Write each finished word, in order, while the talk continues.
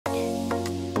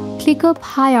ClickUp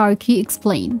Hierarchy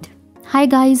Explained. Hi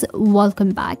guys,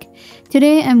 welcome back.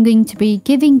 Today I'm going to be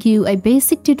giving you a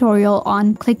basic tutorial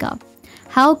on ClickUp,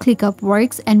 how ClickUp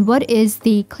works and what is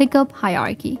the ClickUp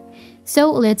hierarchy.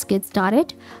 So let's get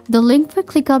started. The link for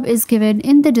ClickUp is given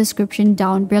in the description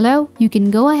down below. You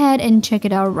can go ahead and check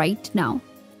it out right now.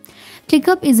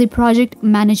 ClickUp is a project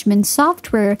management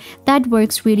software that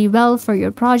works really well for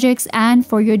your projects and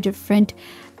for your different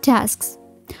tasks.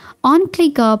 On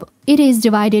ClickUp, it is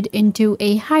divided into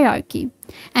a hierarchy,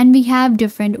 and we have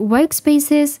different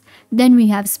workspaces, then we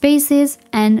have spaces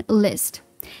and list.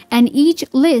 And each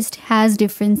list has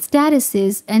different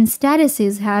statuses, and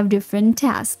statuses have different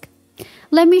tasks.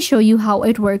 Let me show you how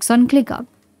it works on ClickUp.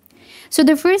 So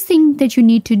the first thing that you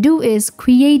need to do is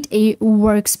create a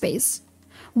workspace.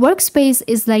 Workspace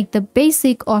is like the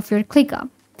basic of your ClickUp,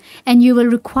 and you will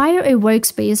require a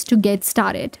workspace to get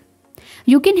started.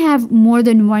 You can have more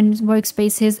than one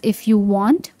workspaces if you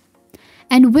want.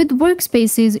 And with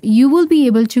workspaces, you will be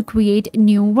able to create a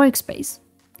new workspace.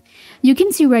 You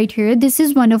can see right here, this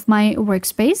is one of my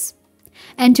workspace.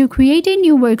 And to create a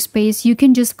new workspace, you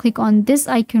can just click on this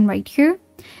icon right here,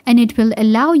 and it will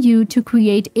allow you to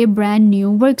create a brand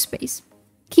new workspace.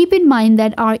 Keep in mind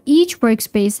that each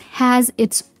workspace has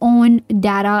its own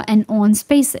data and own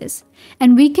spaces,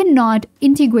 and we cannot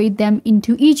integrate them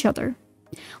into each other.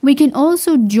 We can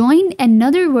also join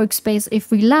another workspace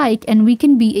if we like, and we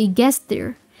can be a guest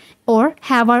there or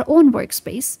have our own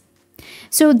workspace.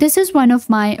 So this is one of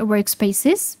my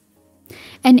workspaces.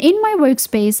 And in my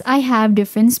workspace, I have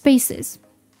different spaces.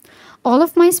 All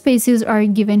of my spaces are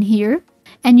given here,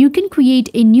 and you can create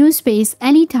a new space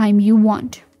anytime you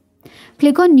want.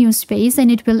 Click on new space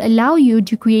and it will allow you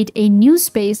to create a new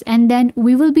space, and then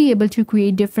we will be able to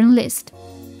create different lists.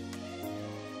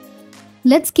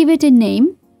 Let's give it a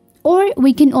name, or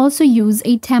we can also use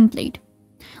a template.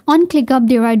 On ClickUp,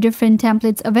 there are different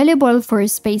templates available for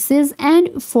spaces and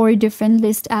for different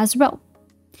lists as well.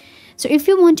 So if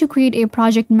you want to create a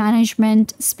project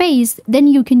management space, then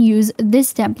you can use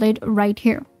this template right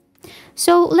here.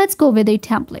 So let's go with a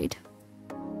template.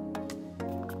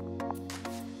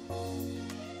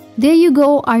 There you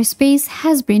go, our space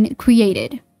has been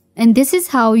created. And this is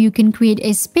how you can create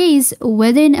a space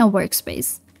within a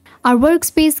workspace. Our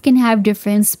workspace can have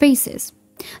different spaces.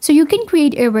 So you can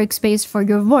create a workspace for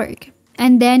your work,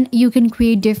 and then you can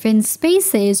create different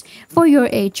spaces for your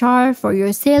HR, for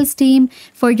your sales team,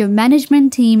 for your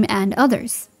management team, and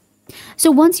others.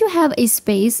 So once you have a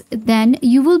space, then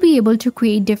you will be able to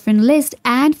create different lists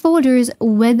and folders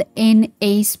within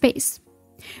a space.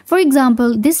 For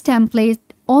example, this template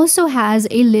also has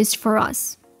a list for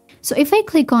us. So if I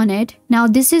click on it, now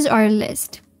this is our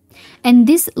list. And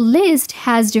this list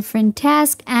has different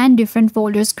tasks and different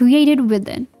folders created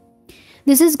within.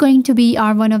 This is going to be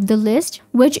our one of the list,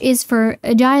 which is for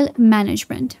agile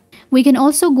management. We can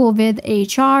also go with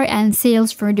HR and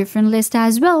sales for different lists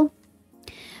as well.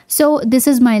 So this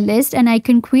is my list, and I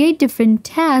can create different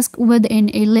tasks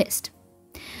within a list.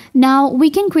 Now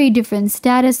we can create different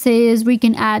statuses, we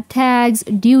can add tags,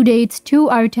 due dates to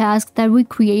our tasks that we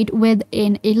create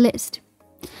within a list.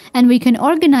 And we can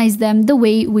organize them the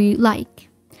way we like.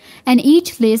 And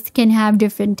each list can have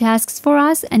different tasks for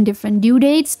us and different due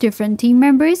dates, different team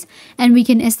members, and we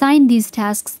can assign these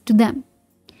tasks to them.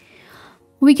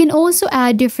 We can also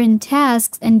add different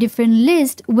tasks and different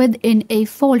lists within a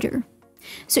folder.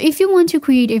 So if you want to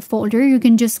create a folder, you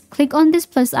can just click on this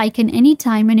plus icon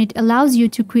anytime, and it allows you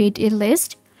to create a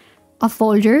list, a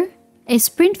folder, a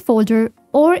sprint folder,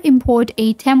 or import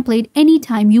a template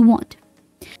anytime you want.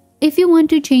 If you want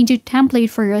to change a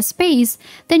template for your space,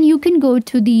 then you can go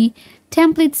to the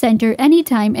template center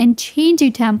anytime and change a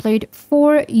template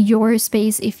for your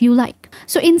space if you like.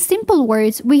 So in simple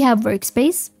words, we have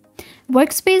workspace.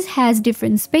 Workspace has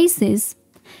different spaces.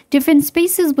 Different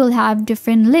spaces will have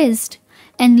different lists,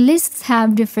 and lists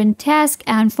have different tasks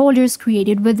and folders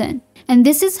created within. And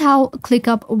this is how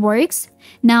ClickUp works.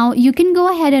 Now you can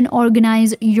go ahead and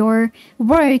organize your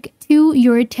work to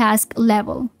your task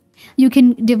level. You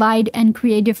can divide and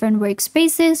create different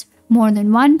workspaces, more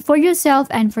than one, for yourself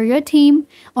and for your team,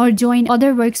 or join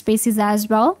other workspaces as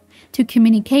well to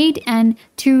communicate and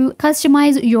to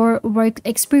customize your work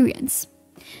experience.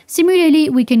 Similarly,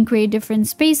 we can create different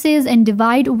spaces and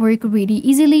divide work really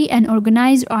easily and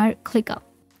organize our ClickUp.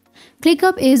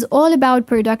 ClickUp is all about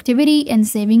productivity and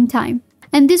saving time.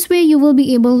 And this way you will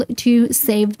be able to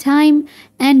save time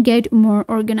and get more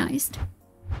organized.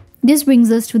 This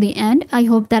brings us to the end. I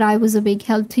hope that I was a big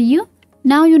help to you.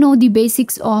 Now you know the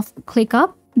basics of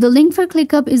ClickUp. The link for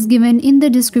ClickUp is given in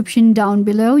the description down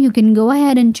below. You can go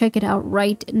ahead and check it out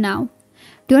right now.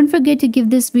 Don't forget to give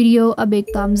this video a big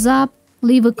thumbs up,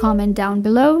 leave a comment down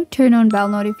below, turn on bell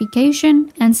notification,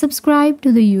 and subscribe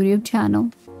to the YouTube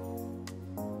channel.